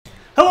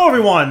Hello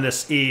everyone,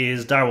 this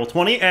is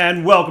DireWire20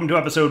 and welcome to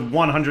episode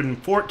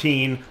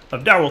 114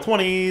 of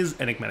DireWire20's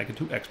Enigmatica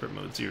 2 Expert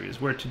Mode series,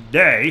 where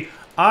today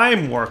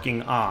I'm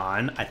working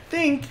on,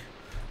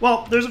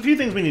 well, there's a few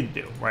things we need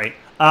to do, right?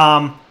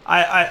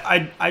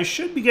 I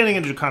should be getting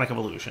into Draconic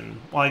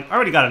Evolution. Well, I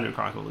already got into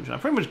Draconic Evolution. I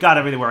pretty much got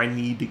everything where I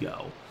need to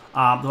go.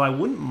 Though I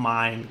wouldn't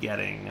mind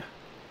getting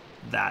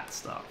that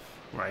stuff,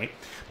 right?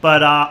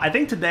 But I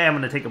think today I'm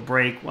going to take a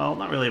break. Well,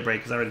 not really a break,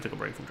 because I already took a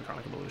break from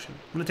Draconic Evolution.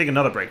 I'm going to take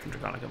another break from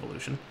Draconic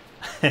Evolution.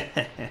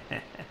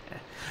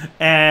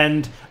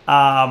 And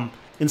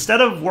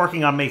instead of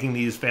working on making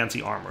these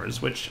fancy armors,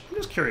 which I'm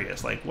just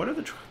curious, like, what do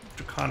the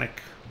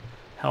Draconic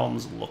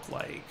helms look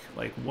like?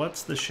 Like,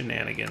 what's the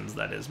shenanigans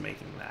that is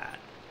making that?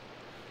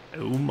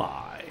 Oh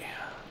my.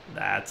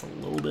 That's a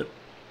little bit...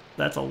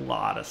 That's a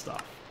lot of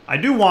stuff. I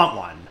do want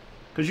one,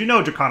 because you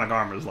know Draconic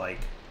armor is, like,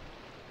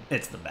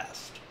 it's the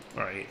best.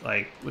 Right,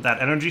 like, with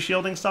that energy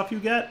shielding stuff you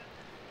get,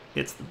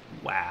 it's...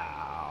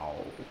 Wow.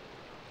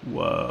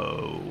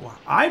 Whoa.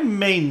 I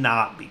may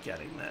not be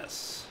getting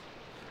this.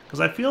 Because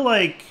I feel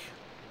like...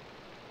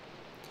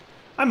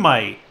 I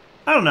might.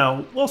 I don't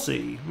know. We'll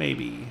see.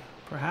 Maybe.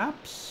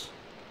 Perhaps?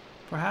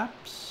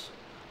 Perhaps?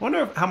 I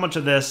wonder how much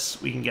of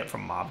this we can get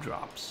from mob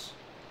drops.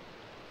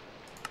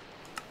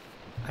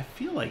 I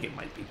feel like it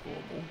might be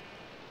doable.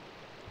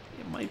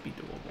 It might be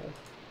doable.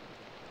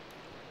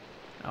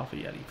 Alpha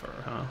Yeti fur,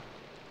 huh?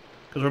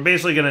 Because we're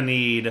basically going to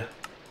need...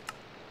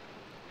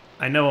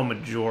 I know a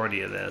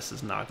majority of this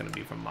is not going to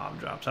be from mob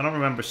drops. I don't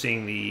remember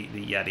seeing the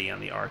Yeti on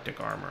the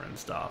Arctic armor and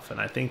stuff. And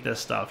I think this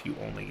stuff you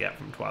only get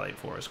from Twilight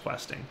Forest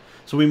questing.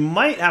 So we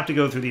might have to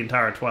go through the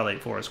entire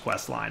Twilight Forest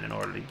quest line in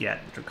order to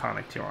get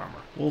Draconic tier armor.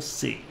 We'll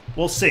see.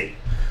 We'll see.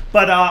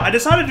 But I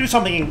decided to do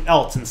something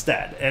else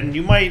instead. And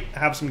you might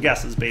have some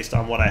guesses based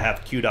on what I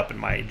have queued up in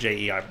my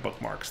JEI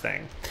bookmarks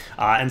thing.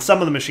 And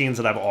some of the machines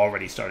that I've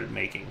already started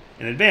making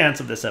in advance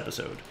of this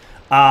episode.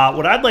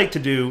 What I'd like to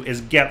do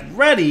is get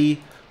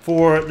ready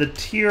for the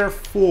Tier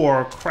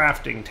 4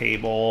 crafting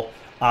table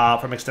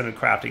from Extended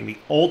Crafting, the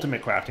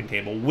Ultimate Crafting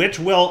Table, which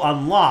will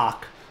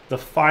unlock the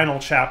final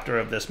chapter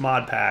of this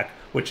mod pack,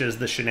 which is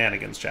the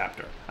Shenanigans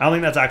chapter. I don't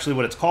think that's actually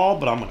what it's called,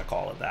 but I'm going to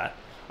call it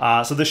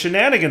that. So the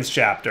Shenanigans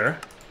chapter,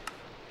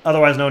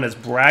 otherwise known as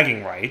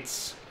Bragging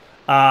Rights,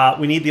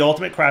 we need the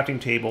Ultimate Crafting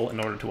Table in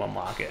order to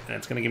unlock it, and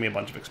it's going to give me a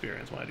bunch of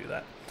experience when I do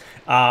that.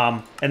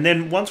 And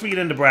then once we get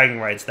into Bragging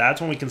Rights, that's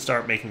when we can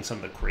start making some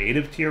of the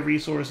creative tier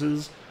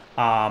resources.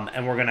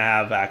 And we're going to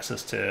have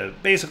access to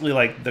basically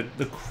like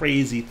the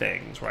crazy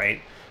things,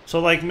 right? So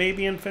like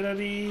maybe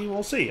Infinity,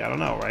 we'll see. I don't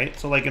know, right?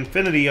 So like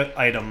Infinity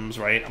items,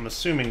 right? I'm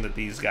assuming that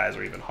these guys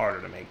are even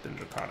harder to make than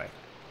Draconic.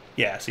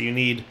 Yeah, so you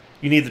need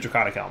the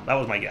Draconic Helm. That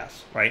was my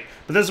guess, right?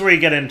 But this is where you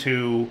get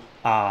into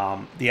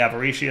the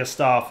Avaricea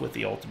stuff with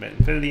the Ultimate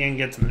Infinity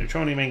ingots and the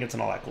Neutronium ingots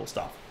and all that cool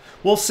stuff.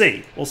 We'll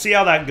see. We'll see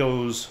how that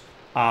goes.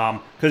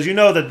 Because you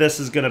know that this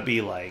is going to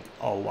be like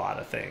a lot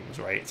of things,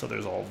 right? So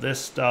there's all this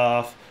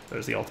stuff.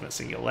 There's the Ultimate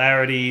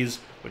Singularities,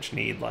 which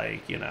need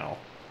like, you know,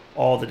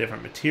 all the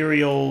different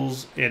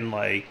materials in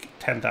like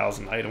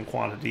 10,000 item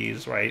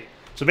quantities, right?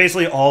 So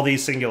basically all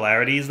these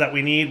singularities that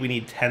we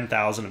need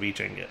 10,000 of each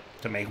ingot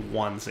to make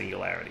one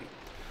singularity,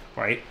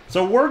 right?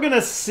 So we're going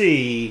to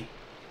see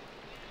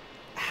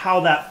how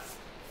that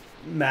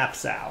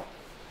maps out.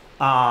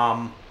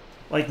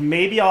 Like,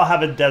 maybe I'll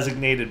have a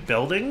designated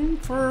building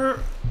for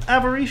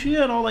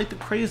Avaricea and all, like, the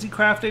crazy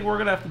crafting we're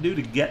going to have to do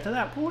to get to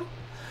that point.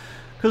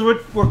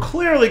 Because we're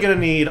clearly going to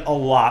need a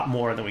lot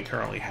more than we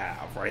currently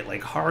have, right?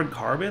 Like, hard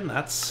carbon,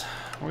 we're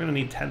going to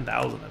need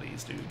 10,000 of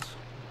these dudes,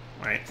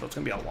 right? So it's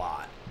going to be a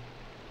lot.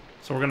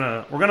 So we're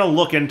gonna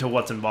look into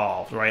what's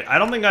involved, right? I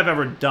don't think I've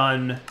ever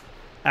done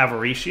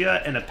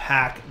Avaricea in a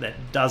pack that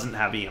doesn't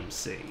have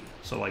EMC.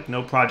 So, like,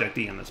 no Project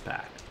E in this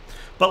pack.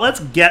 But let's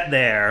get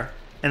there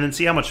and then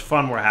see how much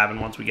fun we're having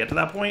once we get to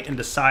that point and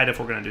decide if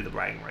we're going to do the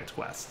Bragging Rights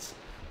quests.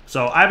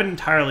 So I haven't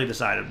entirely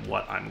decided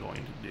what I'm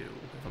going to do,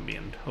 if I'm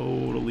being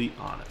totally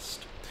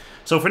honest.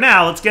 So for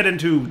now, let's get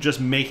into just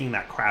making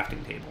that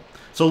crafting table.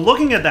 So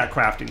looking at that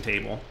crafting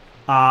table,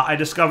 I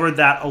discovered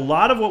that a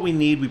lot of what we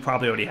need we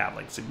probably already have,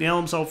 like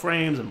Signalum cell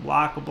frames and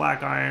block of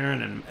black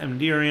iron and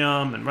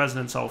Emderium and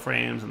resonant cell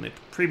frames and the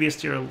previous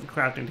tier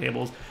crafting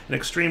tables. An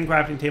extreme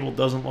crafting table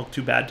doesn't look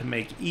too bad to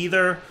make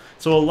either.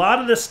 So a lot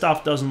of this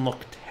stuff doesn't look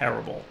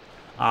terrible.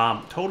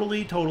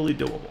 Totally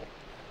doable.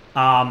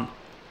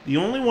 The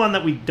only one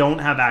that we don't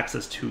have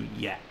access to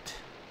yet,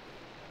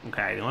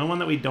 okay, the only one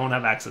that we don't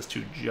have access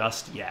to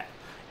just yet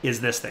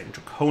is this thing,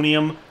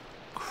 Draconium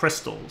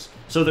crystals.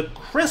 So the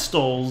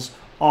crystals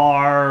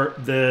are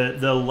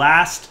the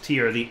last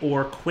tier, the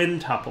ore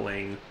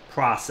quintupling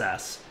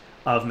process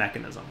of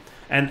Mechanism.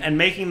 And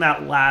making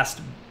that last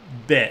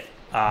bit,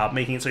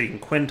 making it so you can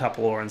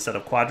quintuple ore instead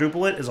of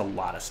quadruple it, is a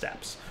lot of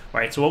steps.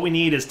 Right, so what we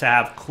need is to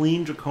have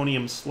clean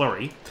draconium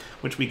slurry,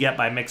 which we get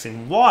by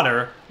mixing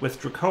water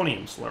with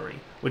draconium slurry,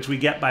 which we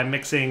get by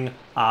mixing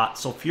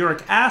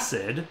sulfuric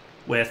acid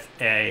with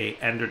a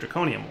ender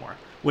draconium ore,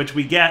 which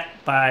we get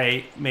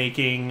by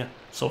making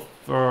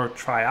sulfur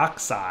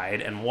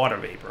trioxide, and water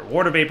vapor.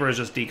 Water vapor is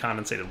just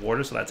decondensated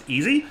water, so that's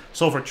easy.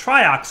 Sulfur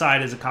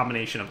trioxide is a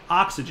combination of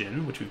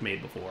oxygen, which we've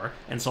made before,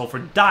 and sulfur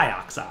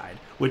dioxide,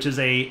 which is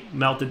a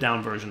melted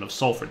down version of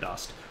sulfur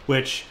dust,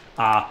 which,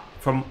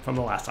 from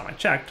the last time I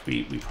checked,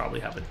 we probably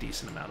have a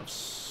decent amount of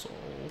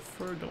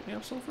sulfur. Don't we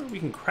have sulfur? We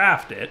can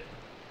craft it,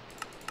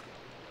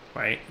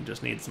 right? We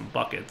just need some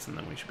buckets, and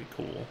then we should be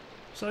cool.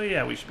 So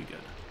yeah, we should be good.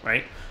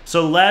 Right?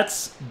 So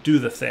let's do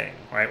the thing,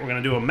 right? We're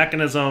going to do a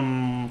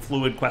mechanism,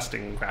 fluid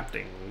questing,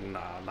 crafting,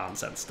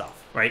 nonsense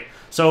stuff, right?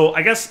 So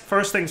I guess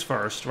first things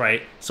first,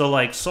 right? So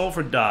like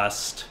sulfur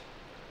dust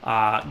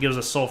gives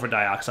us sulfur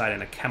dioxide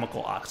and a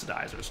chemical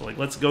oxidizer. So like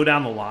let's go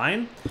down the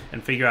line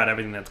and figure out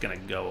everything that's going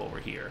to go over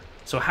here.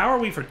 So how are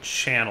we for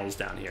channels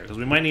down here? Because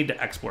we might need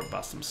to export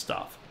bus some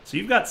stuff. So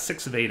you've got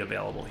 6 of 8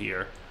 available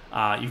here.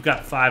 You've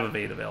got 5 of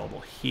 8 available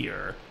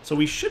here. So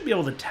we should be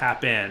able to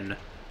tap in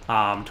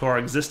to our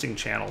existing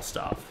channel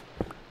stuff,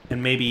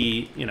 and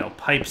maybe, you know,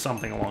 pipe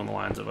something along the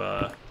lines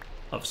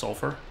of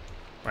sulfur,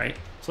 right?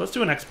 So let's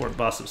do an export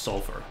bus of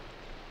sulfur.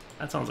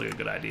 That sounds like a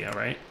good idea,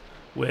 right?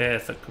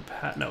 With a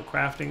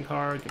crafting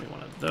card. Give me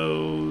one of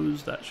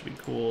those. That should be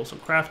cool. So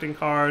crafting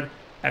card,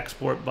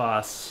 export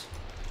bus,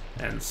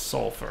 and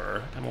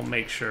sulfur, and we'll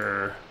make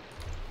sure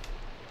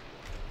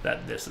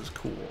that this is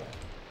cool.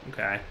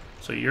 Okay,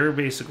 so you're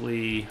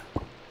basically,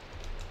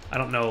 I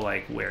don't know,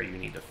 like, where you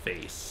need to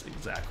face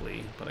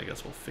exactly, but I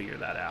guess we'll figure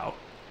that out.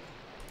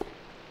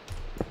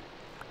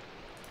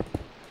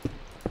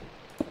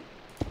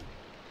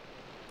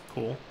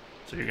 Cool.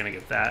 So you're going to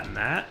get that and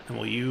that. And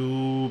will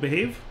you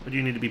behave? Or do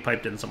you need to be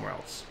piped in somewhere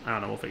else? I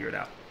don't know. We'll figure it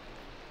out.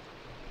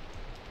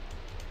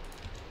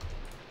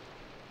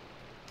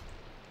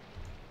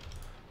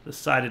 The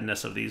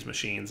sidedness of these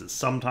machines is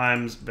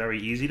sometimes very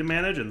easy to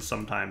manage and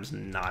sometimes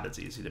not as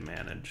easy to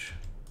manage.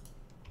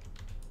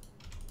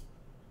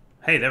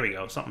 Hey, there we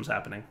go. Something's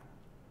happening.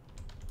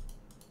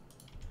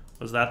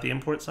 Was that the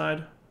import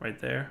side right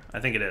there? I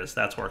think it is.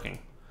 That's working.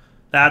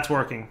 That's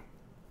working.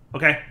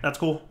 Okay, that's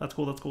cool. That's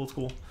cool. That's cool. That's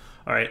cool.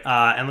 All right,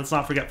 and let's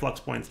not forget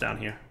flux points down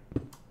here.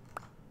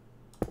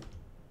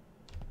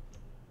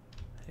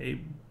 Hey,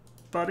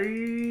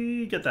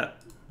 buddy, get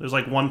that. There's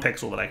like 1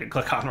 pixel that I could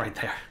click on right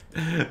there.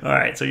 All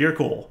right, so you're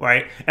cool,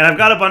 right? And I've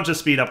got a bunch of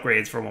speed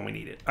upgrades for when we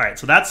need it. All right,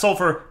 so that's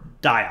sulfur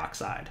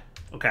dioxide.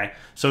 Okay,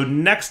 so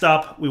next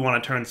up, we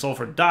want to turn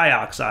sulfur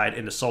dioxide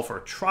into sulfur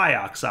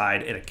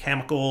trioxide in a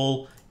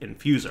chemical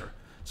infuser.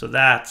 So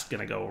that's going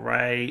to go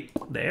right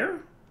there.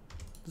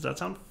 Does that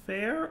sound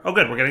fair? Oh,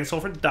 good. We're getting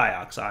sulfur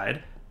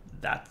dioxide.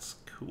 That's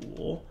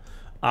cool.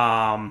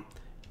 What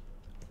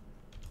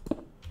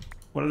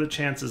are the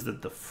chances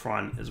that the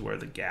front is where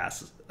the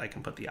gas is? I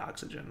can put the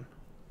oxygen?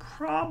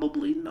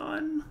 Probably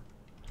none.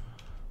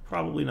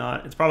 Probably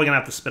not. It's probably going to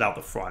have to spit out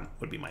the front,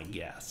 would be my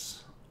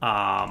guess.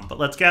 But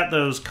let's get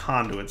those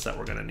conduits that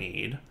we're going to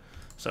need.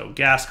 So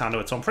gas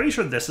conduit. So I'm pretty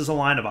sure this is a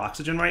line of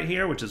oxygen right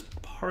here, which is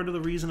part of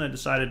the reason I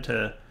decided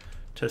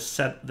to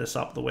set this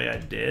up the way I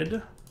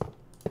did.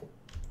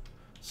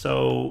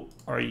 So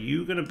are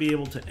you going to be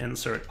able to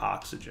insert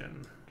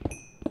oxygen?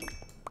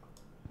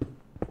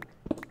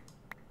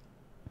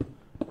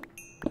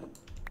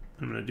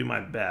 I'm going to do my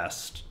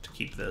best to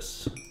keep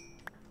this,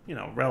 you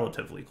know,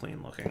 relatively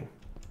clean looking.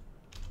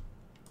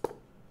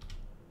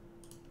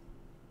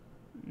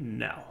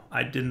 No,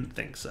 I didn't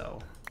think so.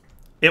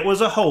 It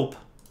was a hope.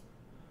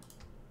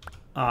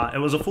 It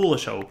was a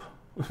foolish hope,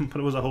 but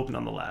it was a hope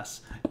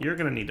nonetheless. You're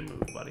going to need to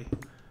move, buddy.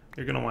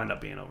 You're going to wind up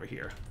being over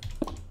here.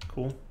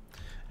 Cool.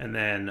 And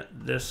then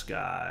this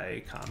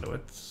guy,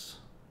 conduits.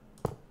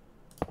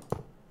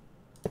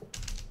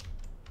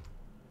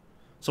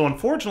 So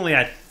unfortunately,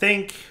 I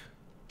think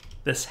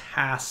this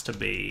has to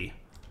be...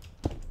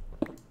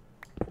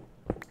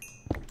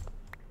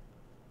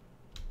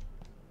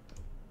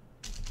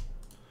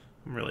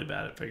 I'm really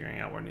bad at figuring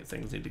out where new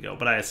things need to go,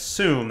 but I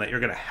assume that you're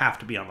going to have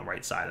to be on the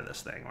right side of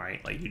this thing,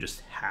 right? Like, you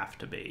just have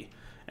to be.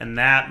 And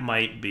that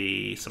might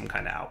be some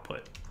kind of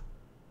output.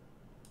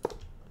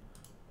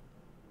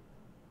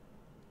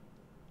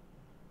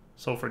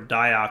 Sulfur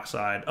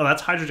dioxide. Oh,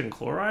 that's hydrogen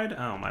chloride?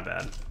 Oh, my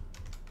bad.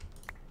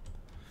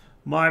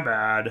 My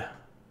bad.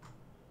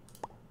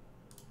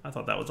 I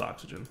thought that was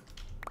oxygen.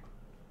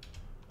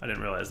 I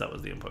didn't realize that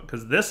was the input,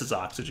 because this is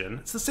oxygen.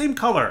 It's the same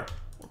color.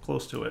 We're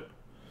close to it.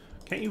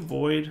 Can't you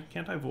void?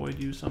 Can't I void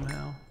you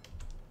somehow?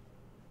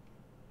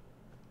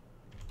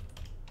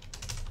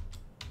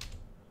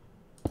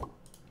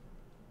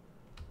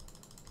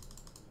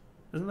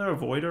 Isn't there a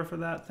voider for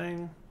that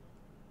thing?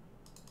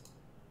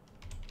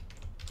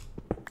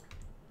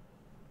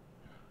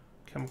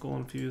 Chemical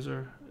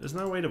infuser. Isn't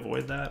there a way to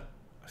void that?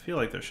 I feel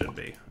like there should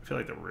be. I feel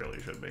like there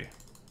really should be.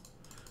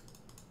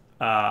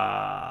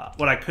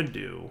 What I could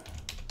do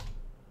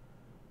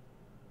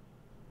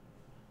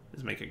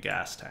is make a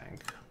gas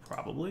tank,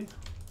 probably.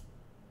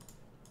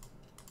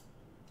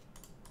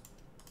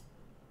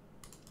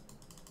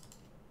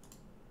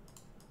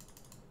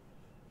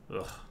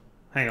 Ugh.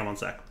 Hang on one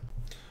sec.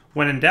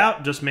 When in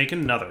doubt, just make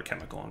another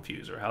chemical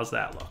infuser. How's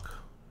that look?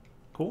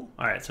 Cool.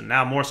 All right, so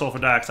now more sulfur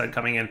dioxide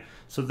coming in.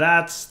 So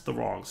that's the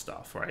wrong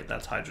stuff, right?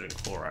 That's hydrogen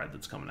chloride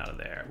that's coming out of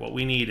there. What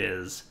we need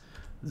is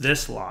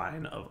this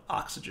line of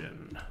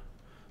oxygen.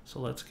 So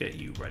let's get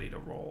you ready to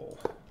roll.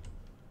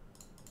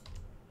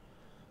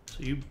 So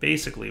you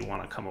basically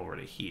want to come over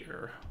to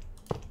here.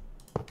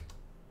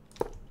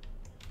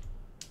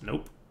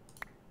 Nope.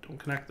 Don't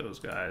connect those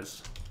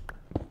guys.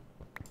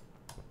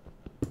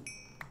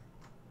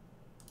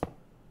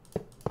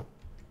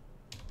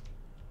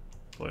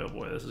 Boy, oh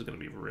boy, this is going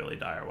to be really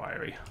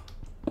DireWire-y.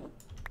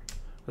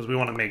 Because we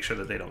want to make sure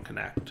that they don't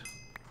connect.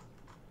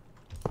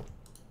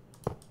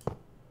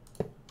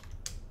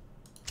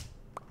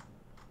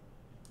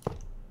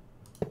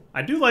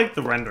 I do like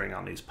the rendering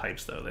on these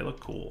pipes, though. They look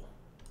cool.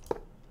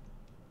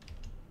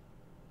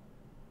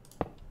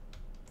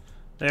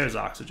 There's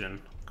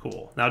oxygen.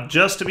 Cool. Now,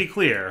 just to be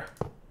clear,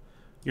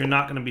 you're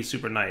not going to be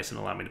super nice and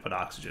allow me to put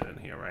oxygen in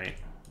here, right?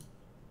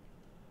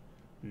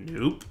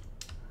 Nope.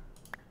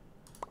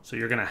 So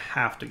you're going to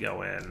have to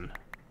go in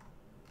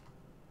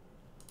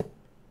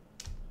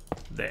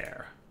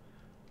there.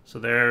 So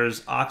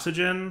there's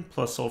oxygen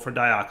plus sulfur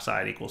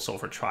dioxide equals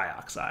sulfur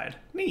trioxide.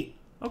 Neat.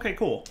 Okay,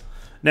 cool.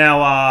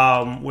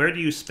 Now, where do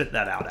you spit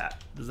that out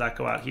at? Does that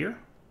go out here?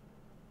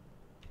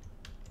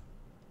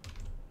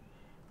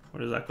 Or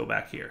does that go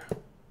back here?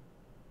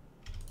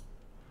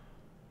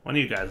 One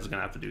of you guys is going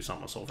to have to do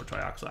something with sulfur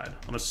trioxide.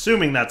 I'm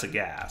assuming that's a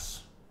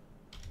gas.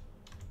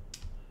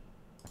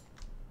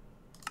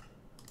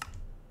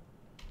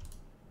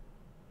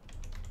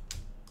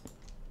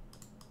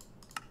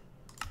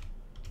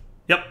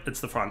 Yep, it's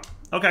the front.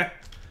 Okay.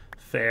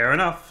 Fair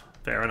enough.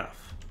 Fair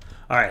enough.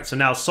 All right, so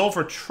now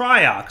sulfur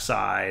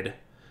trioxide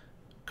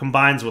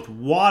combines with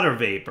water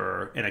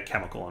vapor in a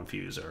chemical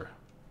infuser.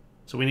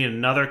 So we need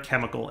another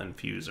chemical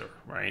infuser,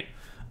 right?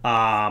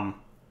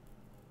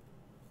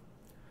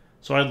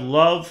 So I'd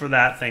love for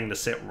that thing to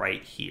sit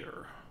right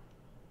here.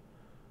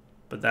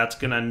 But that's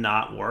going to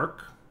not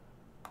work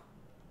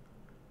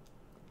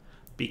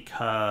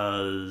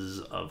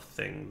because of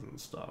things and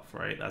stuff,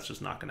 right? That's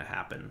just not going to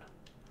happen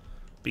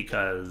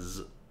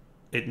because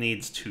it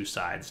needs two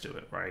sides to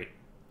it, right?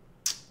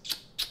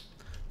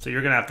 So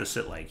you're going to have to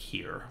sit like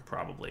here,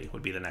 probably,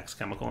 would be the next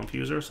chemical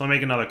infuser. So I'll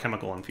make another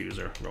chemical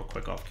infuser real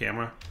quick off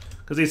camera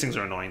because these things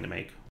are annoying to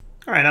make.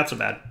 All right, not so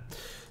bad.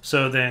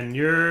 So then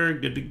you're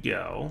good to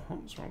go.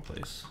 Oh, it's the wrong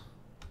place.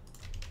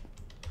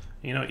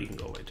 You know what? You can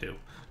go away too.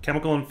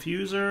 Chemical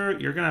infuser,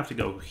 you're going to have to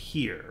go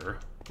here,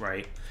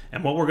 right?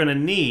 And what we're going to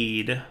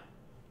need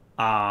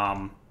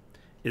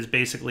is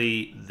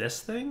basically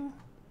this thing.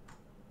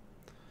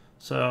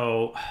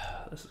 So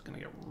this is going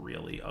to get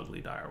really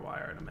ugly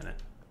DireWire in a minute.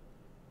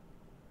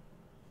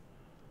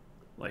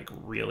 Like,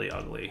 really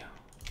ugly.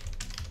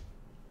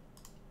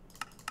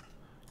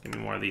 Give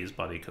me more of these,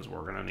 buddy, because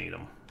we're going to need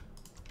them.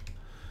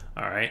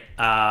 All right.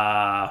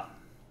 I'm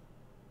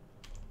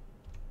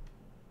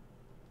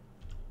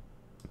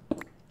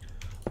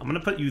going to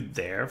put you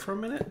there for a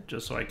minute,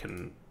 just so I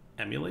can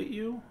emulate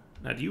you.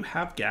 Now, do you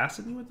have gas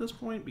in you at this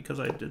point because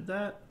I did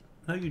that?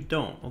 No, you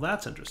don't. Well,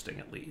 that's interesting,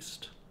 at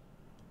least.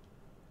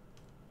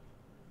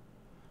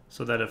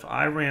 So that if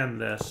I ran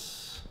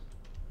this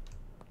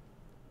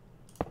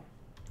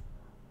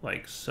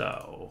like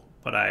so,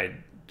 but I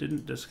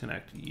didn't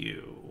disconnect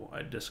you,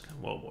 I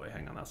whoa boy,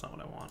 hang on, that's not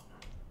what I want.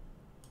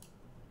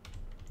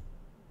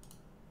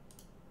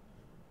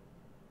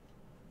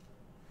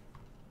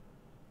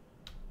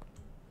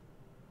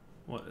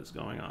 What is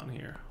going on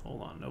here?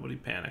 Hold on, nobody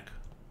panic.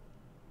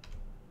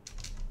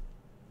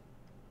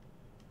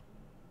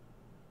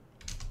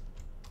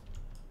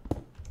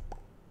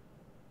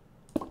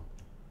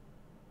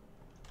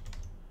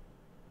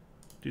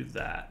 Do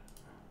that.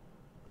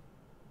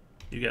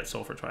 You get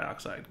sulfur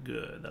trioxide.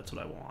 Good, that's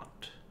what I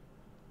want.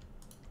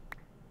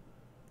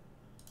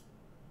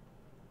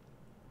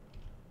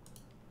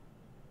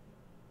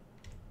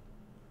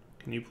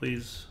 Can you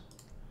please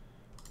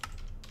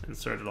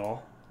insert it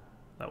all?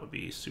 That would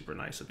be super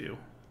nice of you.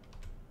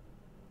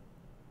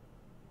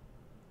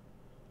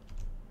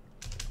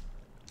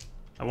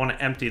 I want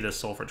to empty this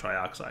sulfur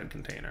trioxide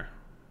container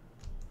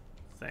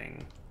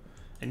thing.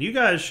 And you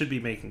guys should be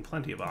making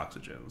plenty of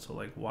oxygen, so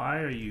like, why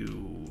are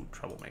you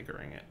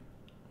troublemakering it?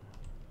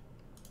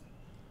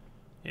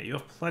 Yeah, you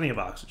have plenty of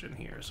oxygen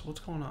here, so what's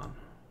going on?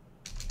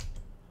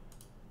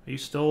 Are you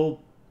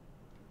still...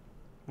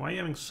 Why are you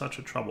having such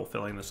a trouble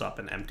filling this up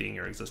and emptying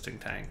your existing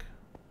tank?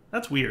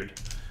 That's weird.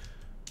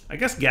 I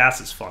guess gas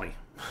is funny.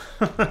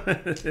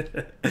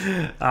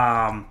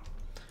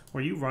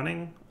 Were you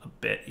running a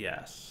bit?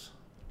 Yes.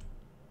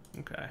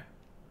 Okay.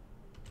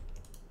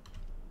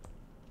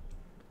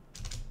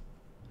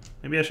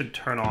 Maybe I should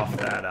turn off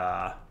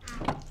that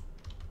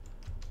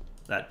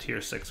that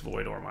tier 6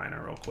 void ore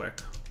miner real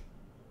quick.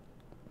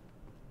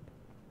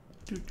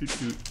 Doot, doot,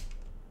 doot.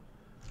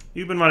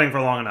 You've been running for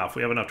long enough.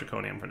 We have enough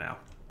draconium for now.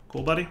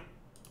 Cool, buddy?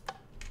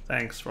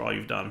 Thanks for all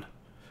you've done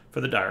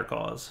for the dire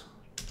cause.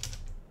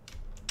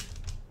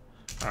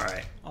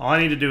 Alright. All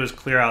I need to do is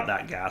clear out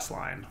that gas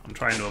line. I'm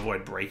trying to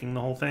avoid breaking the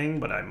whole thing,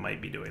 but I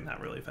might be doing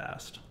that really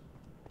fast.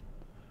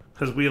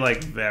 Because we,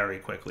 like, very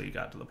quickly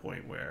got to the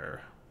point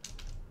where...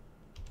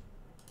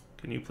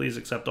 Can you please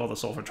accept all the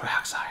sulfur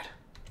trioxide?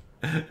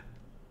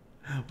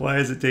 Why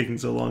is it taking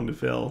so long to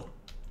fill?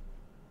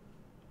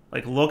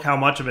 Like, look how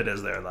much of it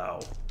is there,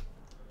 though.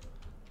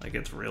 Like,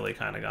 it's really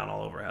kind of gone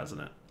all over,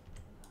 hasn't it?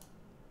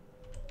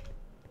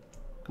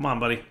 Come on,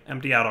 buddy.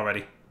 Empty out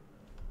already.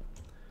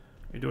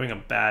 You're doing a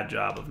bad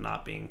job of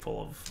not being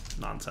full of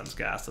nonsense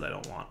gas that I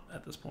don't want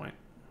at this point.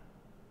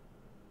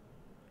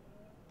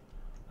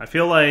 I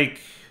feel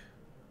like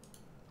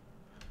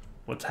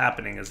what's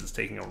happening is it's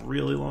taking a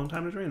really long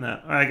time to drain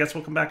that. All right, I guess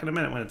we'll come back in a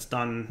minute when it's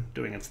done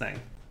doing its thing.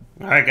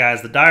 All right,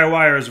 guys, the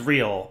DireWire is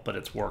real, but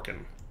it's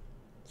working.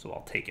 So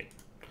I'll take it.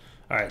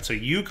 All right, so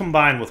you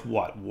combine with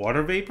what?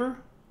 Water vapor?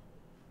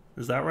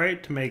 Is that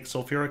right? To make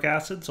sulfuric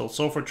acid? So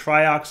sulfur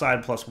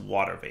trioxide plus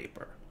water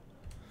vapor.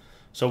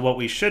 So what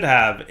we should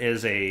have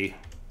is a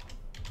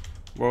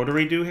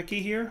rotary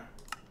doohickey here,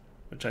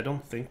 which I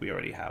don't think we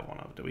already have one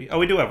of, do we? Oh,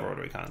 we do have a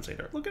rotary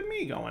condensator. Look at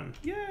me going.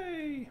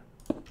 Yay!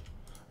 All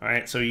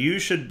right, so you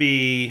should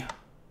be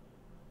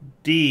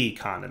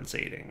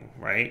decondensating,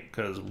 right?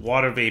 Because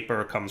water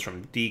vapor comes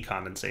from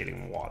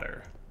decondensating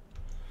water.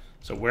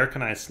 So where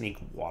can I sneak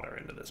water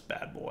into this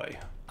bad boy?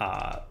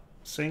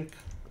 Sink.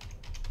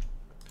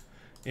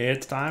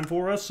 It's time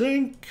for a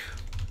sink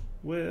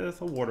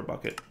with a water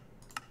bucket.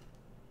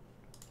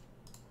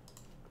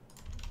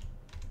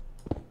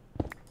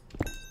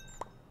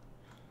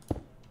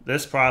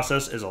 This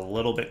process is a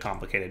little bit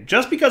complicated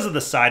just because of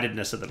the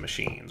sidedness of the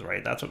machines,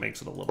 right? That's what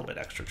makes it a little bit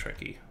extra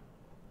tricky.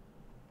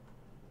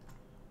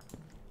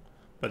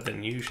 But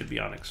then you should be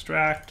on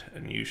extract,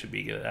 and you should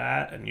be good at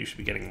that, and you should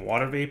be getting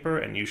water vapor,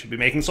 and you should be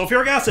making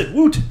sulfuric acid.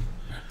 Woot!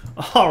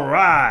 All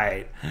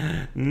right.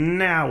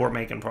 Now we're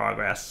making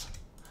progress.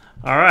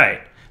 All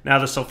right. Now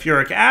the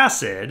sulfuric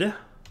acid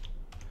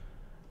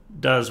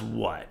does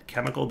what?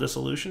 Chemical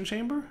dissolution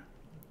chamber?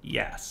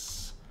 Yes.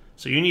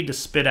 So you need to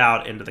spit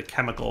out into the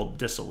chemical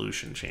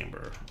dissolution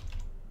chamber,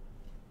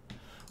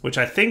 which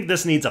I think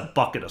this needs a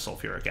bucket of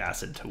sulfuric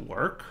acid to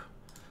work.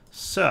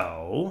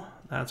 So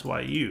that's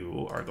why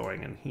you are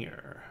going in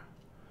here.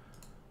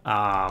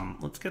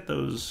 Let's get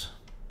those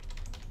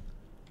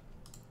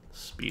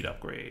speed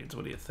upgrades.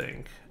 What do you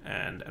think?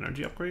 And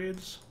energy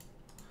upgrades?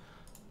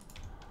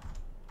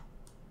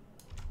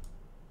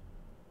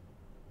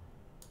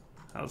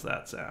 How's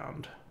that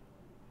sound?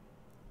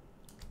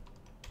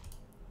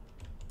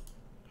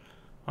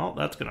 Oh,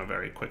 that's going to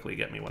very quickly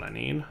get me what I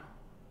need.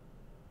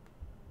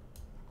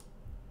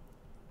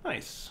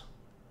 Nice.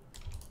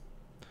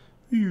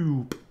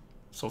 Yoop.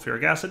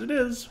 Sulfuric acid it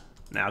is.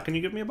 Now can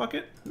you give me a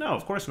bucket? No,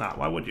 of course not.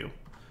 Why would you?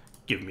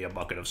 Give me a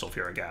bucket of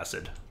sulfuric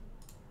acid.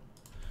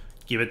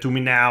 Give it to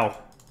me now.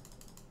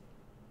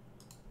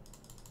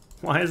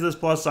 Why is this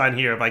plus sign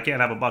here if I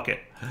can't have a bucket?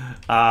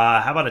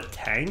 How about a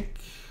tank?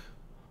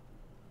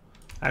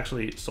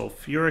 Actually,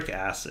 sulfuric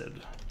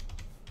acid.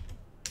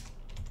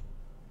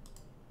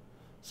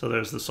 So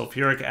there's the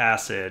sulfuric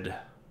acid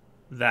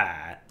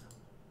that.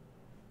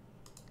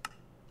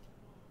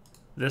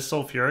 This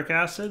sulfuric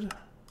acid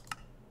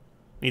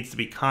needs to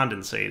be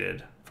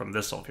condensated from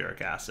this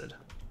sulfuric acid.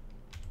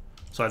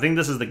 So I think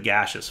this is the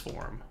gaseous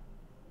form.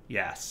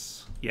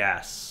 Yes.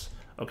 Yes.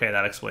 Okay,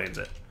 that explains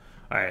it.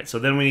 All right, so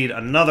then we need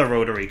another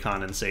rotary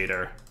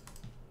condensator,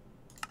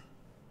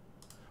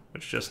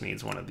 which just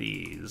needs one of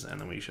these, and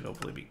then we should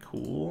hopefully be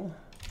cool.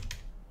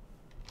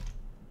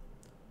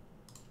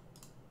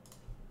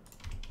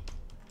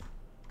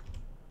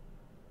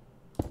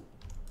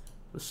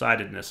 The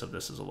sidedness of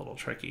this is a little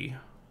tricky,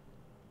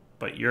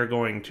 but you're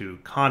going to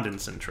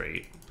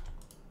condentrate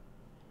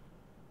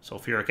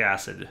sulfuric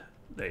acid.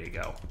 There you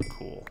go.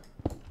 Cool.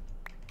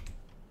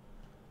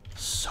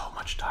 So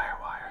much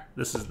DireWire.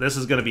 This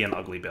is going to be an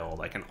ugly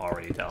build. I can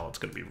already tell it's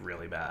going to be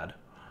really bad.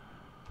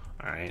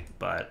 All right,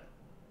 but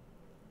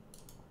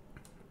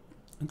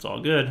it's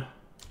all good.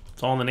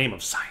 It's all in the name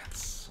of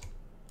science.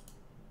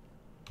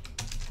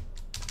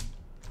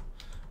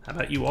 How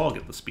about you all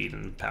get the speed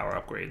and power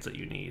upgrades that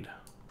you need,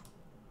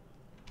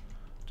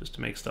 just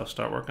to make stuff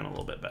start working a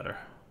little bit better.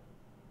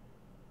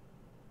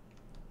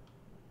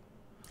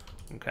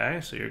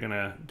 Okay, so you're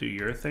gonna do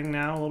your thing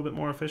now a little bit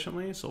more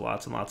efficiently. So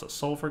lots and lots of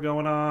sulfur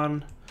going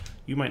on.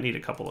 You might need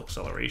a couple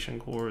acceleration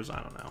cores.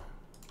 I don't know.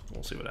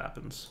 We'll see what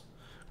happens.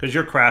 Because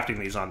you're crafting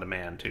these on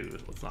demand too,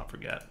 let's not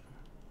forget.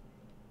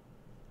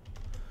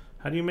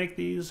 How do you make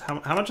these? How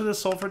much of this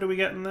sulfur do we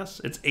get in this?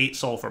 It's 8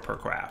 sulfur per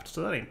craft,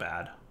 so that ain't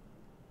bad.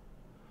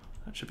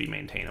 That should be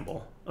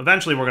maintainable.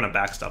 Eventually we're gonna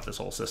backstuff this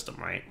whole system,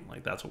 right?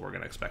 Like that's what we're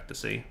gonna expect to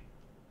see.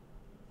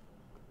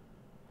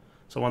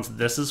 So once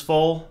this is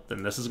full,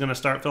 then this is going to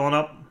start filling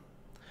up.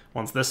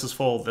 Once this is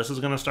full, this is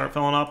going to start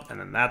filling up, and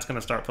then that's going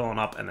to start filling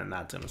up, and then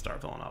that's going to start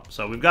filling up.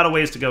 So we've got a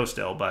ways to go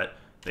still, but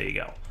there you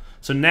go.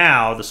 So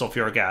now the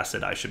sulfuric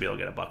acid, I should be able to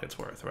get a bucket's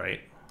worth,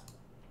 right?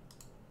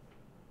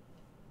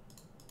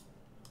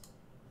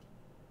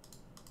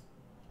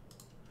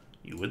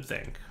 You would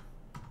think.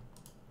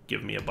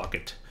 Give me a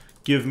bucket.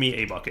 Give me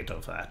a bucket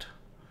of that.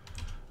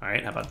 All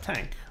right, how about a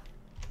tank?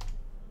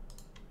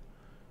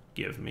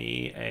 give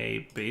me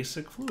a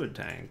basic fluid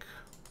tank.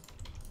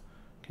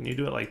 Can you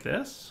do it like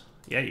this?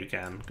 Yeah, you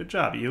can. Good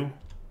job, you.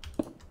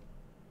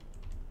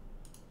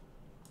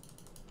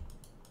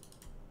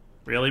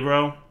 Really,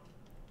 bro?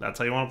 That's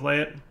how you want to play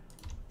it?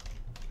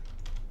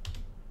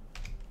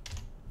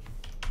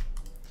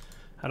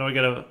 How do I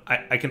get a...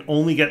 I can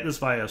only get this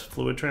via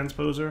fluid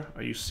transposer?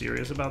 Are you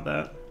serious about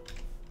that?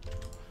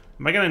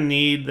 Am I going to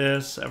need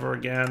this ever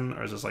again?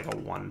 Or is this like a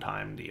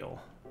one-time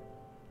deal?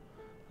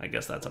 I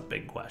guess that's a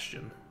big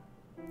question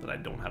that I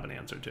don't have an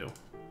answer to.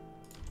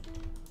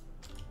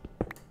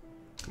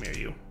 Come here,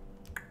 you.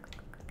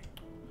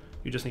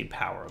 You just need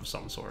power of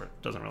some sort.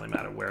 Doesn't really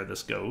matter where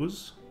this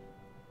goes.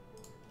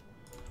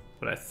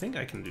 But I think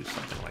I can do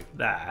something like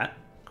that.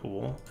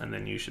 Cool. And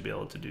then you should be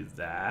able to do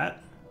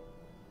that.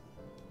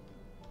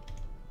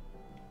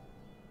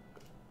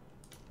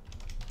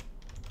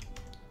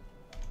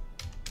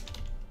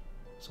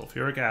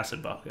 Sulfuric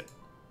acid bucket.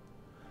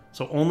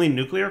 So only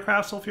nuclear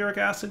craft sulfuric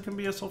acid can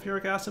be a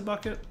sulfuric acid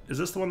bucket? Is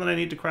this the one that I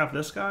need to craft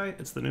this guy?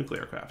 It's the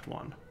nuclear craft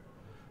one.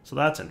 So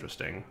that's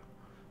interesting.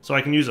 So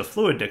I can use a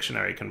fluid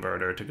dictionary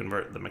converter to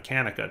convert the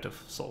Mechanica to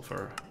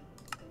sulfur.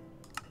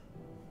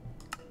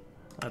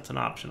 That's an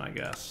option, I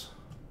guess.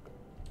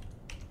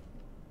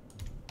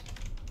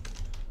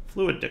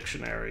 Fluid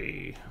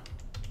dictionary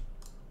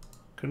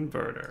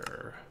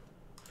converter.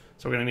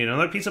 So we're going to need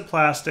another piece of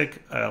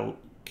plastic, a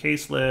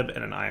case lib,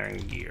 and an iron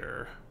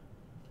gear.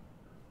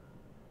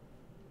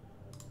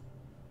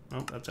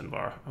 Nope, that's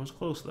Invar. I was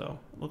close, though.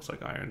 It looks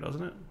like iron,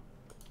 doesn't it?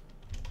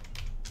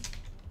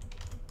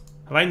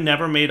 Have I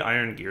never made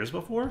iron gears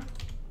before?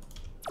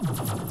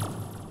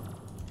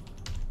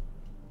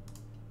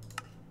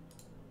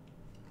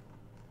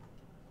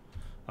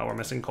 Oh, we're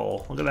missing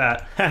coal. Look at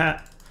that.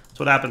 That's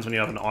what happens when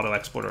you have an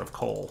auto-exporter of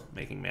coal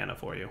making mana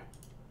for you.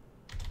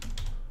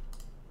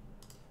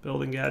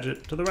 Building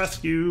gadget to the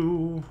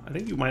rescue. I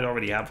think you might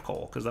already have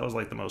coal, because that was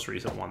like the most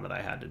recent one that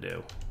I had to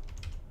do.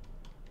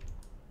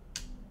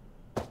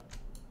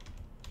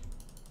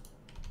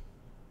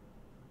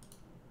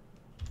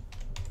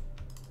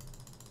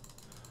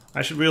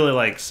 I should really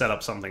like set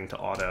up something to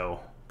auto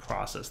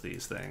process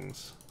these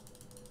things.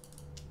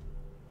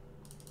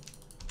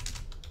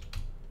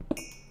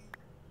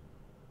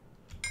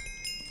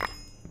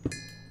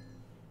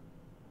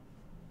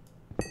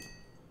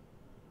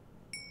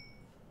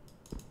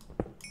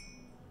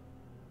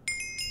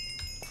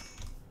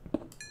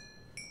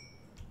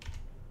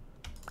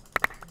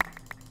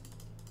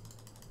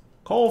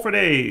 Coal for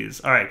days.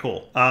 All right,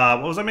 cool.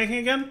 What was I making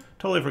again?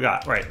 Totally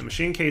forgot. Right, the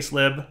machine case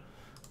lib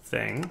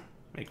thing.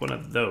 Make one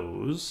of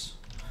those.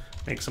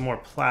 Make some more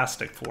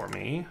plastic for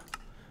me.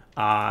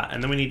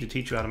 And then we need to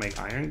teach you how to make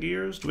iron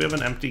gears. Do we have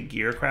an empty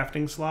gear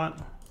crafting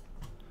slot?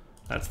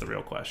 That's the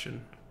real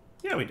question.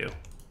 Yeah, we do.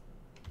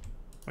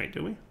 Wait,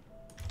 do we?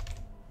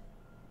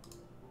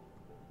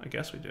 I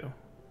guess we do.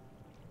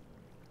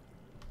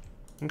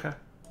 Okay.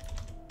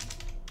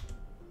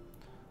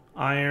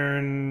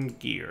 Iron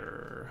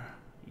gear.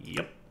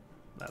 Yep,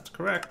 that's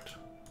correct.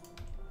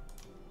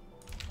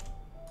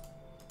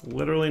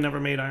 Literally never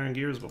made iron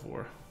gears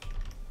before.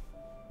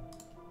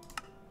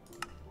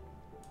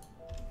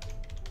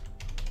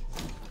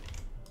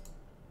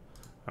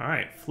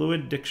 Alright,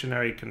 fluid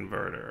dictionary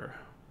converter.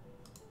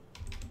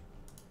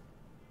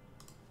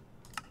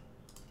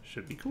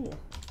 Should be cool.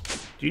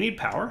 Do you need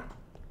power?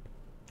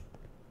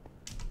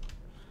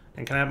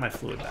 And can I have my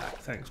fluid back?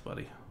 Thanks,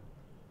 buddy.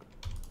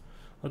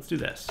 Let's do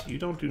this. You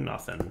don't do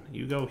nothing.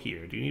 You go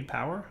here. Do you need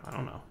power? I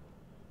don't know.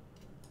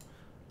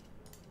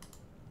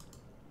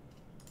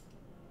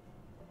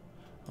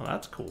 Well,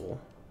 that's cool.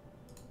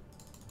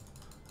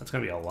 That's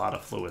going to be a lot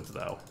of fluids,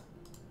 though.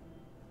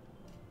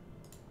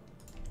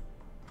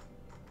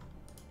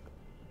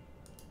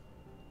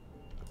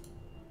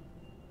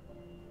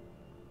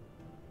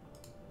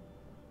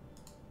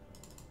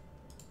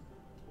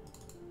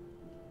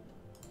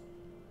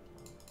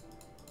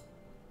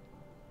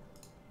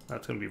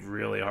 That's going to be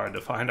really hard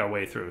to find our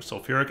way through.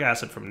 Sulfuric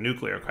acid from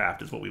nuclear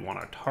craft is what we want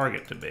our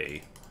target to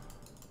be.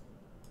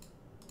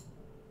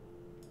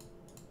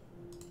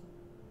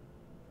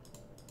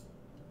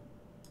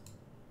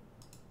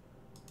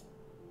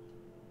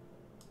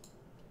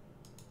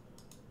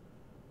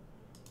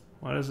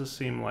 Why does this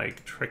seem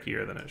like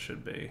trickier than it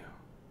should be?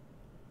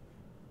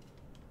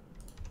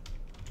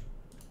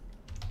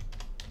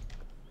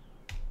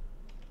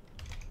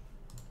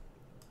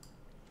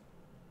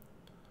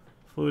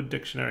 Fluid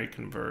dictionary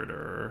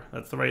converter.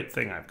 That's the right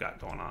thing I've got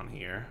going on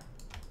here.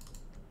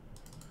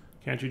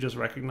 Can't you just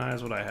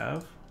recognize what I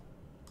have?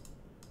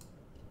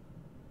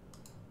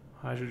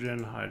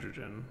 Hydrogen,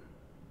 hydrogen.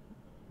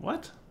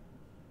 What?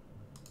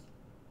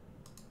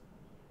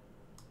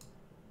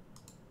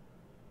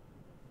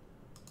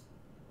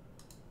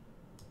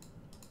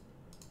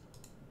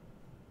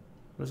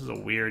 This is a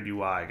weird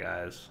UI,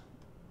 guys.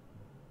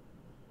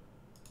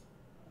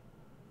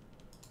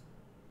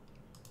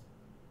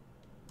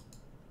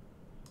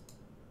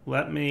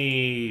 Let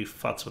me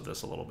futz with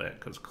this a little bit,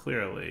 because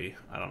clearly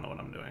I don't know what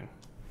I'm doing.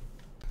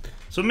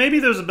 So maybe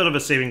there's a bit of a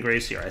saving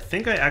grace here. I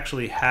think I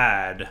actually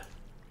had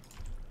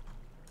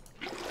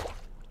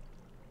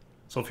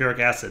sulfuric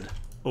acid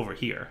over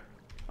here.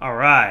 All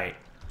right.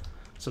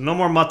 So no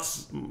more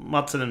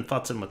mutzing and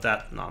futzing with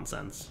that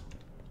nonsense.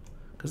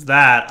 Because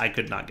that I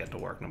could not get to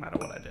work no matter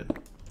what I did.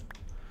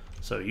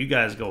 So you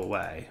guys go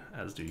away,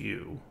 as do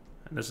you.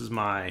 And this is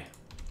my...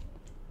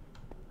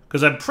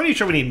 Because I'm pretty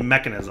sure we need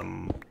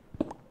mechanism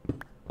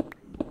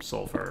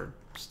sulfur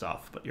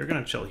stuff. But you're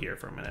going to chill here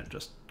for a minute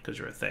just because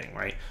you're a thing,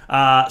 right?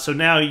 So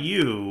now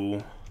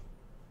you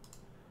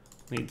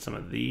need some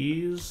of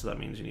these. So that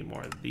means you need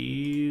more of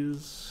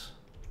these.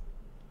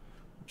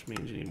 Which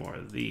means you need more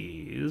of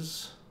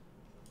these.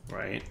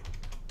 Right?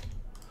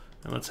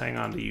 And let's hang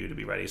on to you to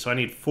be ready. So I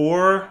need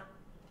 4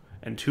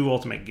 and 2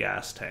 ultimate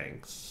gas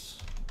tanks.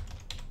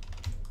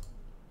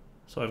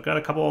 So I've got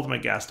a couple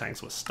ultimate gas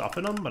tanks with stuff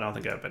in them, but I don't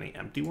think I have any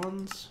empty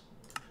ones.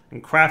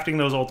 And crafting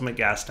those ultimate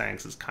gas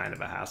tanks is kind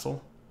of a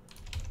hassle.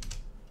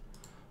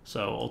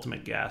 So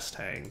ultimate gas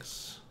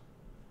tanks.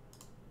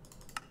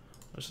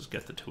 Let's just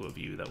get the 2 of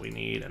you that we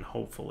need, and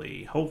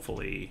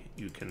hopefully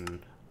you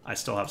can... I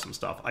still have some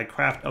stuff.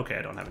 Okay,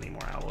 I don't have any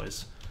more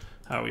alloys.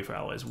 How are we for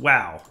alloys?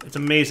 Wow, it's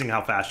amazing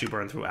how fast you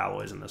burn through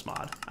alloys in this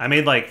mod. I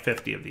made like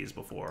 50 of these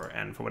before,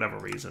 and for whatever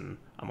reason,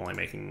 I'm only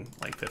making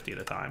like 50 at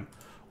a time.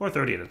 Or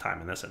 30 at a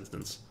time in this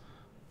instance.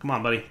 Come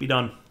on, buddy, be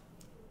done.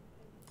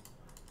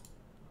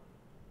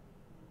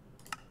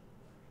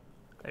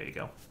 There you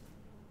go.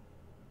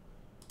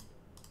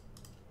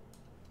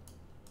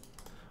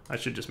 I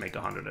should just make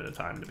 100 at a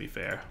time, to be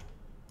fair.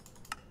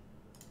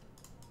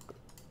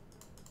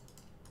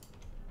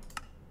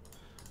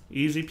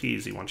 Easy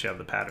peasy once you have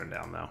the pattern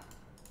down, though.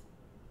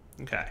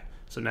 Okay,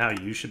 so now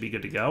you should be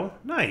good to go.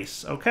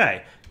 Nice,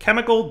 okay.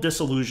 Chemical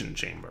dissolution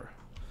chamber.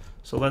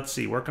 So let's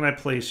see, where can I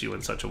place you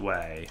in such a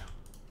way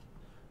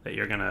that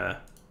you're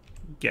gonna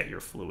get your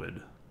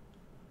fluid?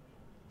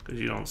 Because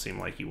you don't seem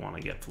like you want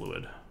to get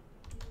fluid.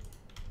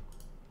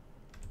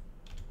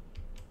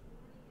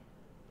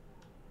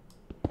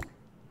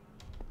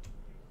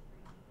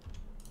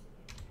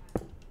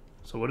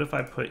 So what if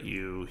I put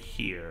you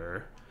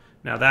here?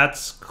 Now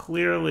that's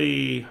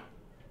clearly...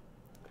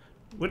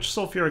 Which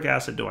sulfuric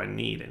acid do I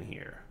need in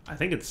here? I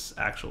think it's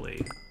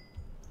actually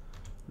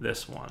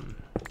this one.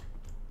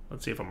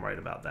 Let's see if I'm right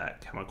about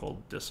that.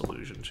 Chemical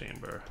dissolution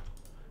chamber.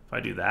 If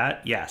I do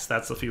that, yes,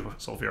 that's the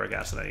sulfuric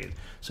acid I need.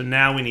 So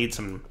now we need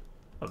some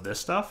of this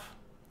stuff.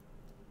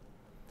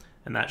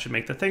 And that should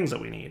make the things that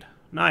we need.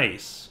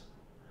 Nice.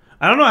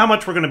 I don't know how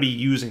much we're going to be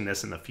using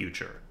this in the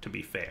future, to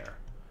be fair.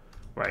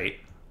 Right?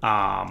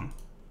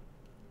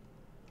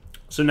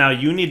 So now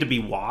you need to be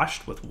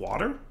washed with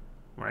water,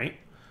 right?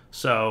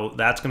 So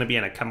that's going to be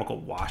in a chemical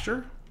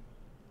washer.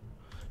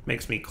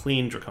 Makes me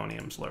clean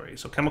draconium slurry.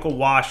 So chemical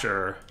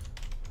washer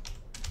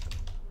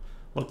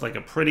looked like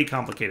a pretty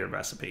complicated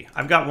recipe.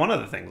 I've got one of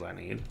the things I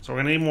need. So we're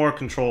going to need more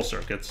control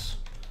circuits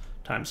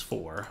times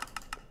 4.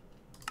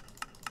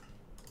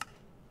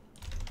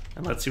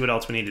 And let's see what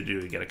else we need to do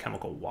to get a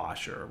chemical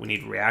washer. We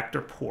need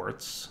reactor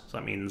ports. So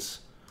that means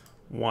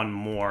 1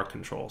 more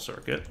control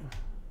circuit.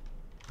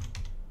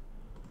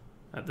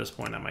 At this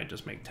point, I might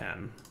just make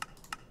 10.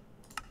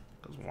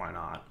 Because why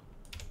not?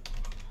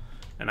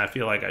 And I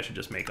feel like I should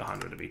just make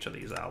 100 of each of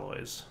these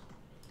alloys.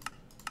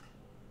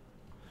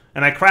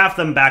 And I craft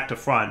them back to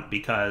front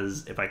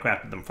because if I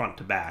crafted them front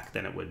to back,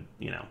 then it would,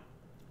 you know,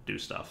 do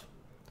stuff.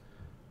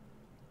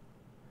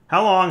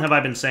 How long have I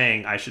been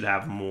saying I should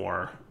have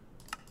more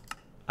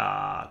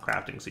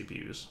crafting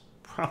CPUs?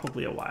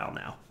 Probably a while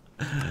now.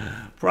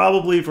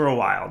 Probably for a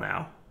while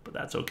now, but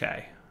that's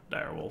okay.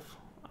 Direwolf,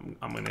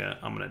 I'm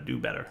gonna do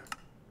better.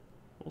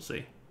 We'll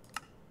see.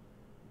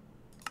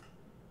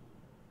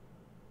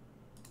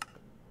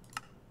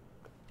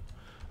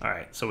 All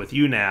right, so with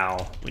you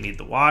now, we need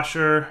the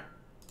washer.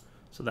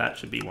 So that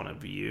should be one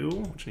of you,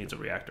 which needs a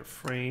reactor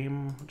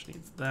frame, which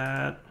needs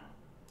that,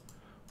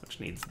 which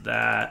needs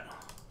that.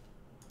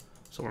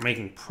 So we're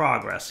making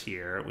progress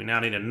here. We now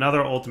need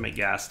another ultimate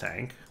gas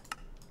tank,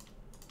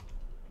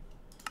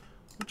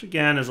 which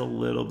again is a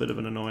little bit of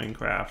an annoying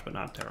craft, but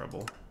not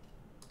terrible.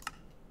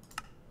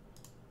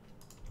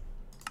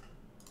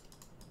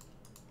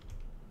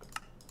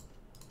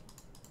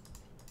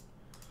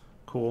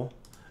 Cool.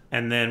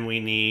 And then we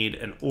need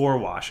an ore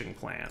washing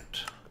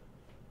plant.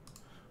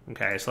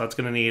 Okay, so that's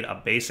going to need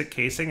a basic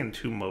casing and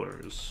 2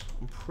 motors.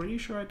 I'm pretty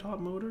sure I taught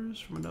motors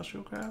from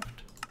Industrial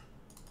Craft.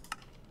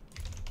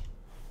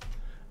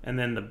 And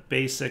then the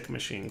basic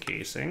machine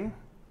casing.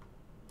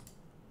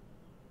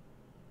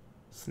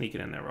 Sneak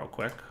it in there real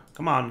quick.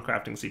 Come on,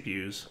 crafting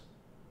CPUs.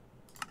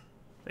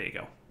 There you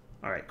go.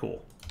 All right,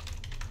 cool.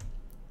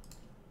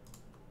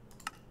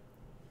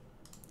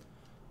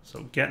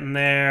 So getting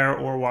there,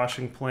 ore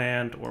washing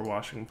plant, ore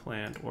washing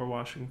plant, ore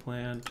washing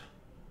plant.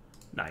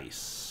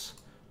 Nice.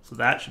 So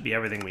that should be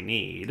everything we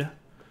need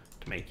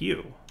to make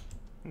you.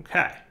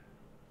 Okay.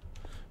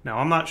 Now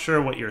I'm not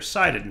sure what your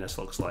sidedness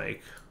looks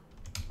like,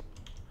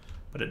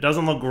 but it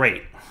doesn't look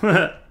great.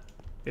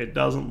 It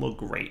doesn't look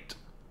great.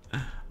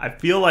 I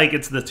feel like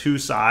it's the 2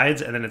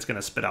 sides and then it's going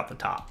to spit out the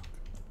top.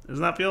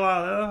 Doesn't that feel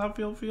how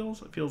it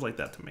feels? It feels like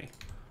that to me.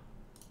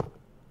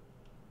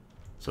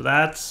 So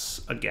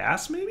that's a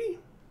gas, maybe?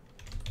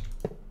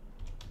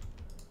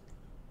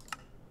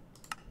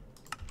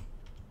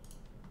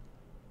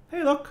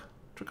 Hey, look.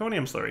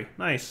 Draconium slurry.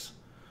 Nice.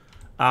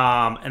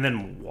 And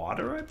then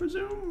water, I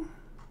presume?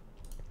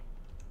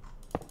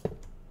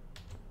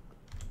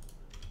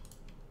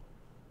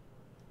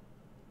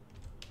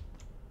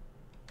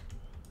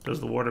 Does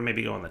the water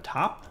maybe go on the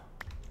top?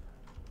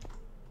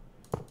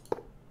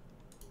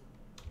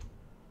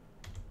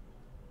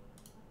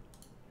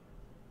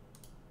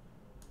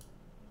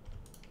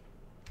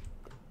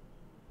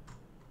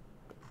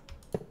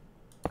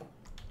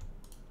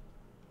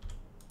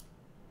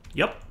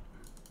 Yep.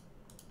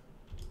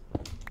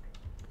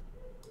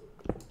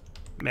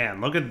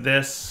 Man, look at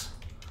this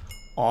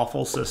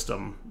awful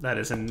system that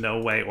is in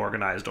no way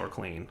organized or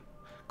clean.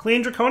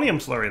 Clean draconium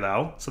slurry,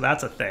 though, so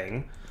that's a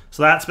thing.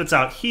 So that spits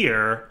out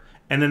here,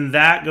 and then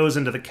that goes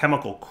into the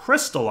chemical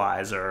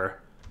crystallizer,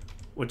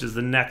 which is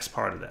the next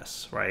part of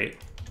this, right?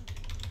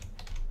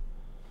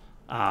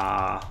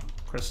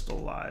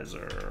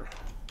 Crystallizer.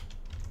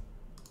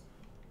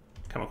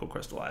 Chemical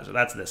crystallizer.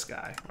 That's this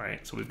guy,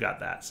 right? So we've got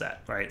that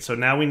set, right? So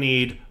now we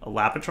need a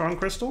Lapitron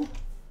crystal,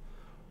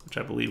 which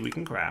I believe we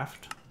can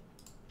craft.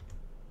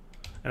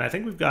 And I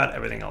think we've got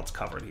everything else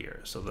covered here.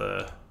 So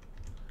the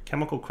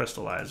chemical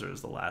crystallizer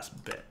is the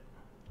last bit.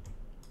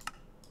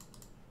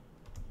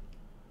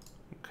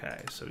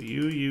 Okay, so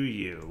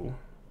you.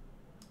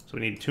 So we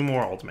need 2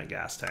 more ultimate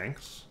gas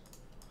tanks.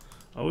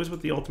 Always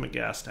with the ultimate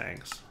gas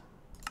tanks.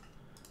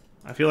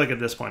 I feel like at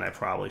this point I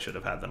probably should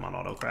have had them on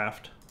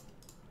autocraft.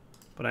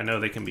 But I know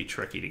they can be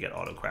tricky to get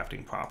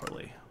auto-crafting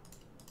properly.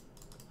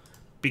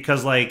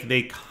 Because, like,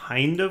 they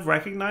kind of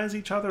recognize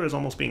each other as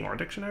almost being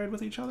art-dictionaried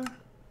with each other.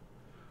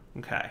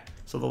 Okay,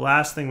 so the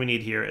last thing we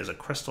need here is a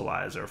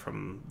crystallizer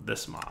from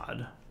this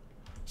mod.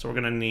 So we're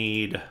going to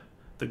need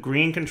the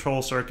green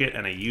control circuit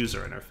and a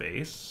user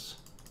interface.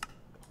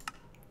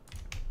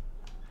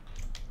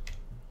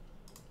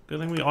 Good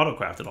thing we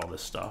auto-crafted all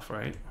this stuff,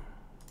 right?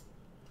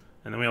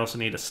 And then we also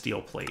need a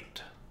steel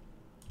plate.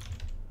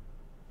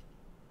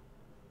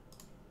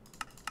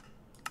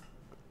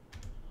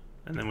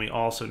 And then we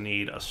also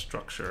need a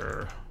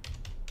structure,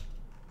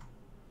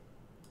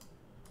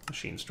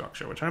 machine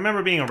structure, which I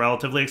remember being a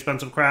relatively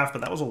expensive craft,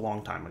 but that was a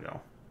long time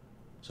ago.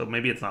 So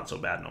maybe it's not so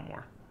bad no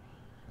more.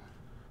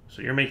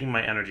 So you're making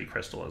my energy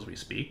crystal as we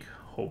speak,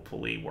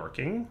 hopefully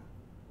working.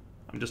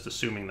 I'm just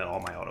assuming that all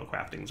my auto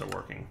craftings are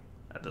working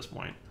at this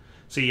point.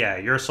 So yeah,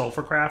 your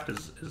sulfur craft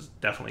is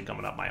definitely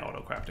gumming up my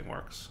auto crafting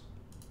works.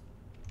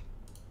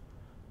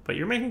 But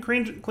you're making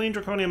clean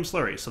draconium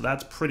slurry, so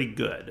that's pretty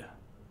good.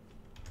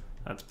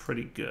 That's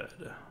pretty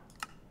good.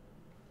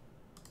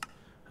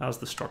 How's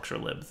the structure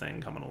lib thing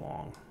coming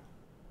along?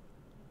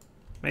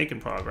 Making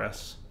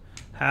progress.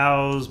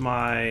 How's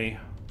my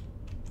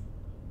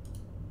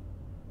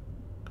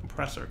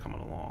compressor coming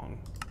along?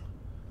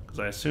 Because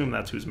I assume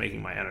that's who's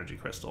making my energy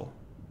crystal.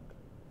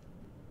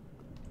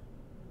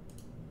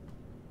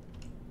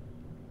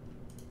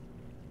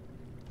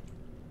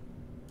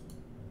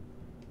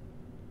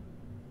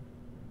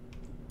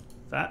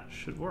 That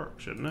should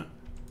work, shouldn't it?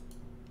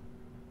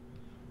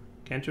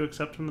 Can't you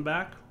accept from the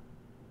back?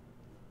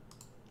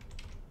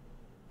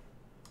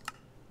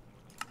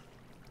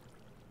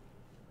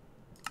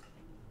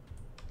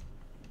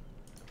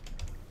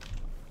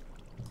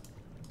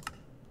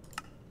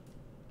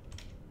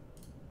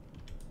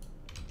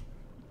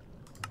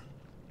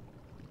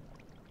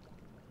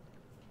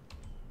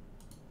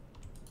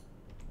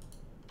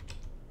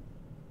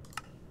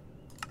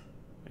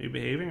 Are you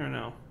behaving or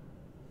no?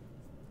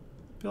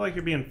 I feel like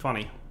you're being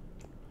funny.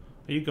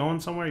 Are you going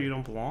somewhere you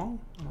don't belong?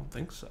 I don't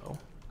think so.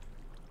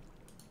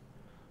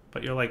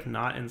 But you're like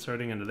not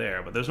inserting into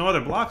there. But there's no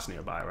other blocks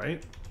nearby,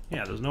 right?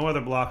 Yeah, there's no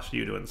other blocks for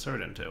you to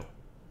insert into.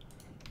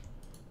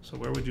 So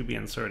where would you be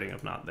inserting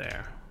if not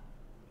there?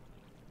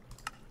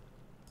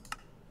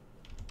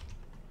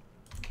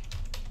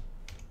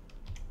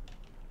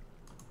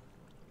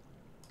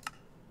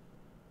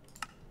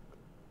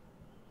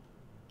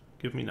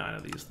 Give me 9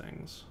 of these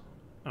things.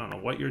 I don't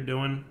know what you're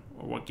doing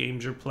or what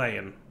games you're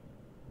playing.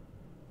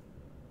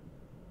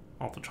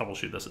 I'll have to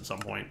troubleshoot this at some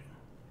point.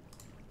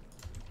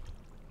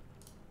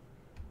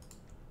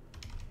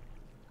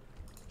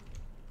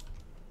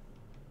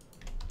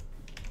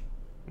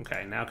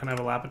 Okay, now can I have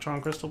a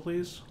Lapitron crystal,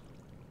 please?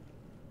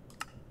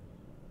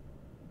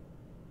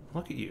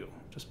 Look at you,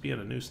 just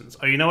being a nuisance.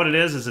 Oh, you know what it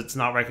is it's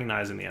not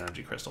recognizing the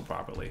energy crystal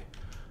properly.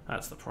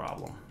 That's the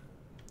problem.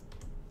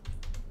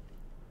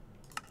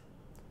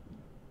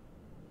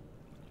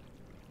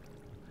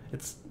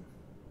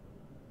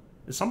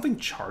 Is something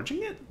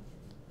charging it?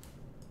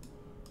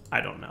 I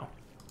don't know.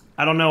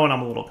 I don't know and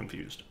I'm a little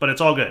confused. But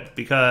it's all good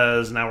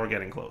because now we're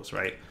getting close,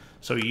 right?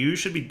 So you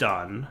should be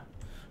done.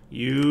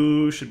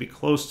 You should be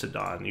close to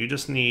done. You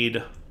just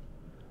need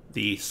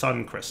the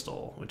sun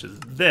crystal, which is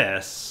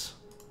this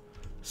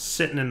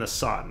sitting in the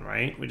sun,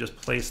 right? We just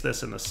place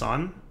this in the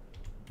sun.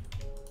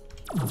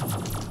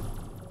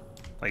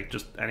 Like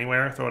just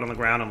anywhere, throw it on the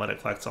ground and let it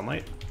collect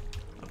sunlight.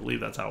 believe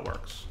that's how it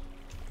works.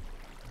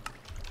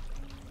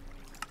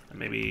 And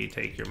maybe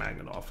take your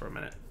magnet off for a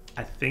minute.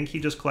 I think he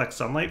just collects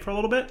sunlight for a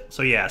little bit.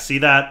 So yeah, see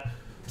that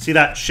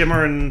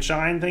shimmer and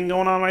shine thing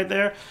going on right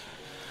there?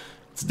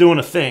 It's doing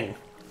a thing.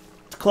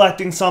 It's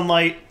collecting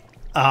sunlight,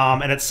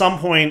 and at some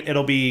point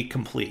it'll be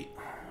complete.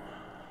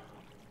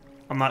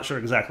 I'm not sure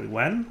exactly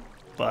when,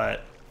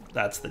 but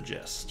that's the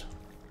gist.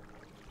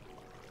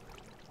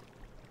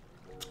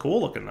 It's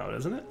cool looking though,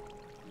 isn't it?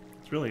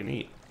 It's really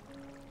neat.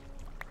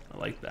 I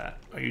like that.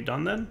 Are you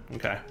done then?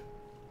 Okay.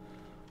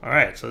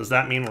 Alright, so does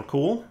that mean we're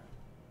cool?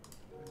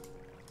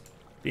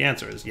 The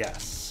answer is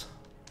yes.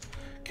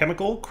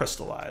 Chemical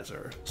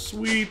crystallizer.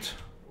 Sweet.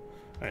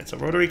 Alright, so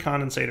rotary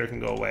condensator can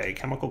go away.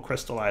 Chemical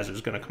crystallizer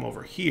is going to come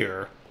over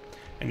here.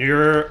 And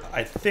you're,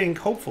 I think,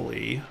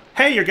 hopefully...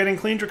 Hey, you're getting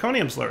clean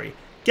draconium slurry.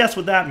 Guess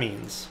what that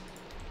means.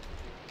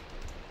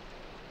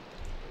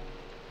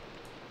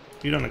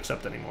 You don't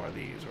accept any more of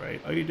these,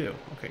 right? Oh, you do.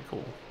 Okay,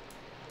 cool.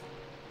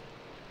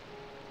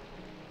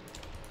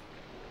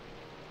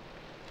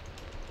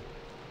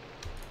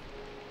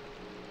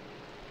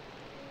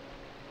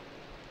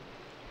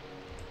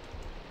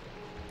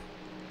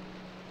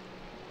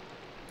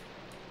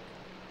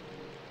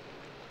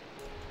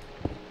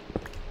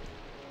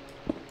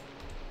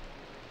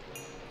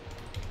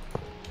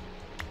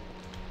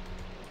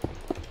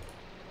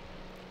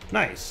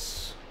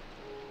 Nice.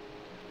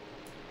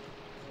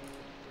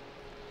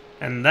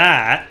 And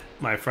that,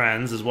 my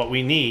friends, is what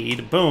we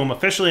need. Boom,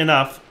 officially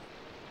enough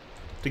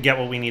to get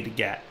what we need to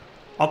get.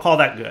 I'll call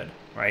that good,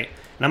 right?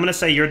 And I'm going to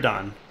say you're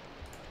done.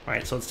 All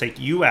right, so let's take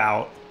you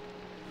out,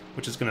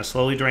 which is going to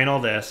slowly drain all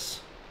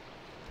this.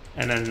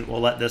 And then we'll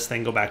let this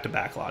thing go back to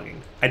backlogging.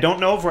 I don't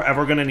know if we're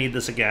ever going to need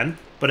this again,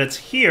 but it's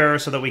here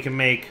so that we can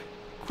make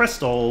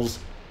crystals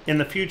in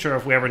the future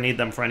if we ever need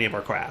them for any of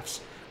our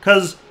crafts.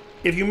 Because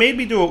if you made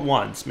me do it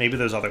once, maybe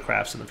there's other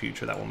crafts in the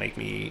future that will make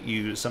me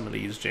use some of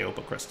these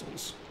J-Opa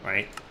crystals,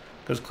 right?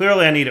 Because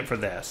clearly I need it for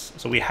this.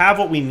 So we have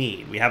what we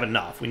need. We have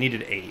enough. We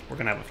needed 8. We're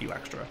going to have a few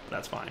extra.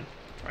 That's fine,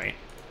 right?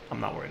 I'm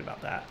not worried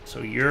about that.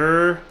 So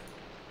you're...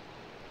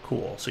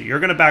 Cool. So you're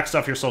going to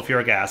backstuff your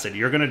sulfuric acid.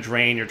 You're going to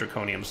drain your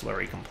draconium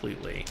slurry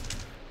completely.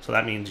 So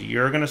that means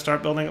you're going to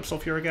start building up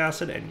sulfuric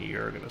acid, and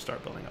you're going to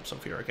start building up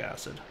sulfuric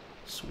acid.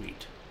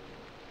 Sweet.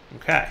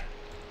 Okay.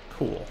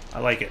 Cool. I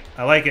like it.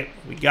 I like it.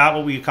 We got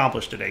what we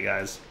accomplished today,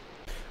 guys.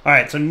 All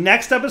right, so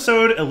next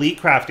episode, Elite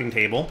Crafting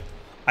Table.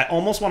 I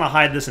almost want to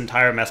hide this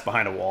entire mess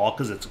behind a wall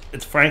because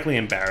it's frankly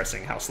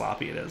embarrassing how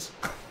sloppy it is.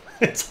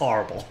 It's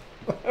horrible.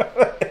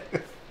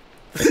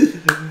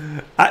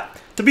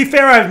 To be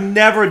fair, I've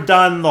never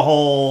done the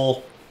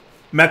whole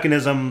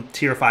mechanism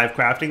tier 5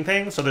 crafting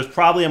thing, so there's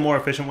probably a more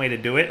efficient way to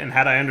do it, and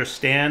had I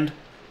understand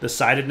the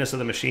sidedness of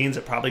the machines,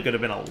 it probably could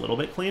have been a little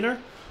bit cleaner.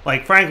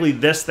 Like, frankly,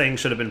 this thing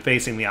should have been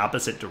facing the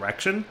opposite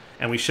direction,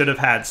 and we should have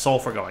had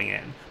sulfur going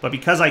in. But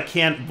because I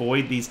can't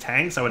void these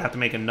tanks, I would have to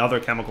make another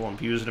chemical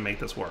infuser to make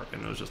this work,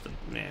 and it was just a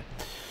meh.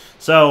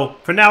 So,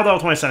 for now,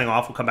 though, with signing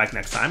off, we'll come back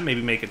next time.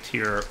 Maybe make a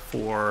tier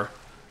 4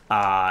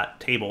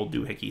 table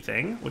doohickey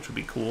thing, which would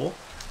be cool.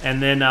 And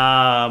then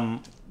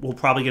we'll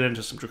probably get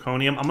into some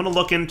draconium. I'm going to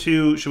look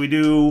into, should we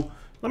do,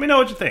 let me know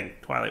what you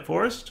think. Twilight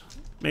Forest,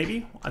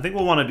 maybe? I think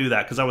we'll want to do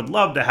that, because I would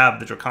love to have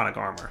the draconic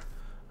armor.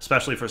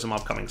 Especially for some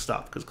upcoming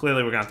stuff, because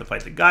clearly we're going to have to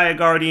fight the Gaia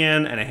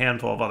Guardian and a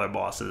handful of other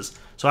bosses.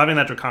 So having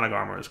that draconic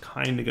armor is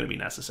kind of going to be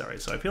necessary.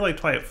 So I feel like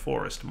Twilight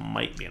Forest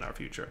might be in our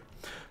future.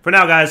 For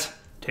now, guys,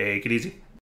 take it easy.